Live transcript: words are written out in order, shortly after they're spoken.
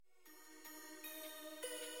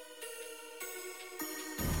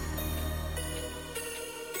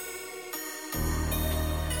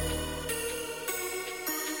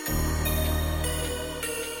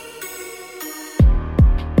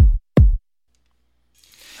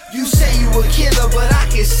killer, but I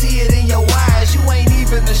can see it in your eyes. You ain't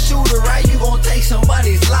even a shooter, right? You gon' take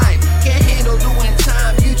somebody's life. Can't handle doing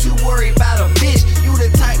time, you too worried about a bitch. You the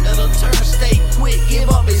type that'll turn state quick, give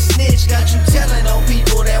up and snitch. Got you telling on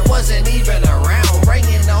people that wasn't even around,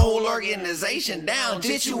 bringing the whole organization down.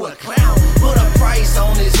 Did you a clown? Put a price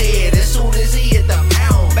on his head as soon as he hit the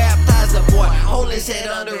pound. Baptize the boy, hold his head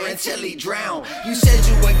under until he drown. You said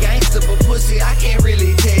you a gangster, but pussy, I can't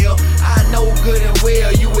really tell. I know good and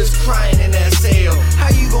well you was crying in that cell. How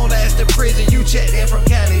you gon' last in prison? You checked in from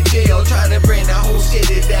county jail. Try to bring the whole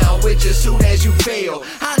city down with you soon as you fail.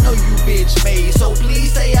 I know you bitch made, so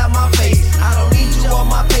please stay out my face. I don't need you on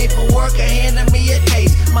my paperwork or handing me a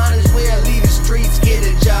case. Might as well leave the streets, get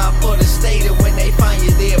a job for the state, and when they find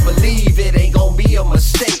you there, believe it ain't gon' be a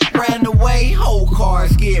mistake. Ran away, Hoe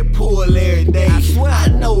Cards get pulled every day. I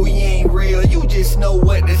know you ain't real, you just know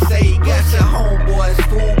what to say. Got your homeboys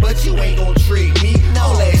fool, but you ain't gon' trick me.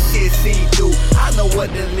 All that shit see through, I know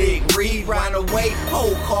what the lick read. Run away,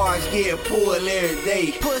 Hoe Cards get pulled every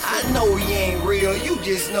day. I know you ain't real, you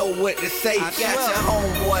just know what to say. Got your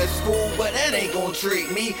homeboys fool, but that ain't gon'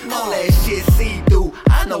 trick me. All that shit see through,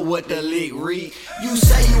 I know what the lick read. You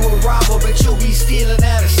say you a robber, but you be stealing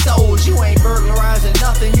out of stores. You ain't burglarizing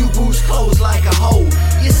nothing, you boost clothes like a hoe.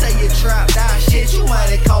 You say you trapped out shit, you might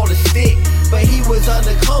have called a stick, but he was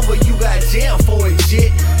undercover, you got jammed for it,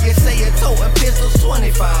 shit. You say you're toting pistols,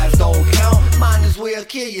 25s don't count. Might as well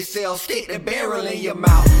kill yourself, stick the barrel in your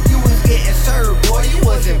mouth. You was getting served, boy, you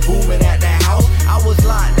wasn't booming at the house. I was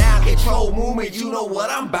locked down, control movement, you know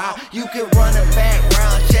what I'm about. You can run a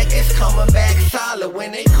background check, it's coming back solid.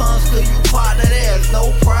 When it comes to you, partner, there's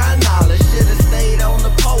no prior knowledge. Should've stayed on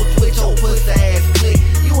the post with your pussy ass click.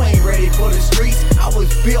 You ain't ready for the streets, I was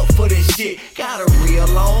built for this shit. Got a real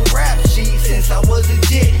long rap sheet since I was a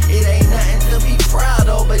jit. It ain't nothing to be proud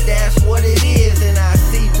of, but that's what it is. And I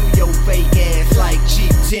see through your fake ass like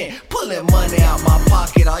cheap tint. Pulling money out my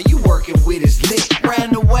pocket, all you working with is lit.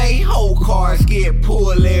 Ran away, Hoe Cards get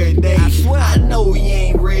pulled every day. I know you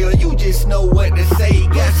ain't real, you just know what to say.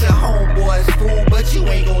 Got your homeboys fool, but you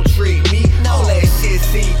ain't gon' trick me. All that shit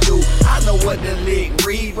see through, I know what the lick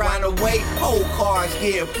read. Run away, Hoe Cards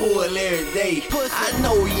get pulled every day. I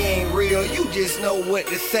know you ain't real, you just know what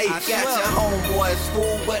to say. Got your homeboys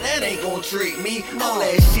fool, but that ain't gon' trick me. All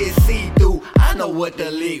that shit see through, I know what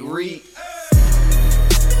the lick read.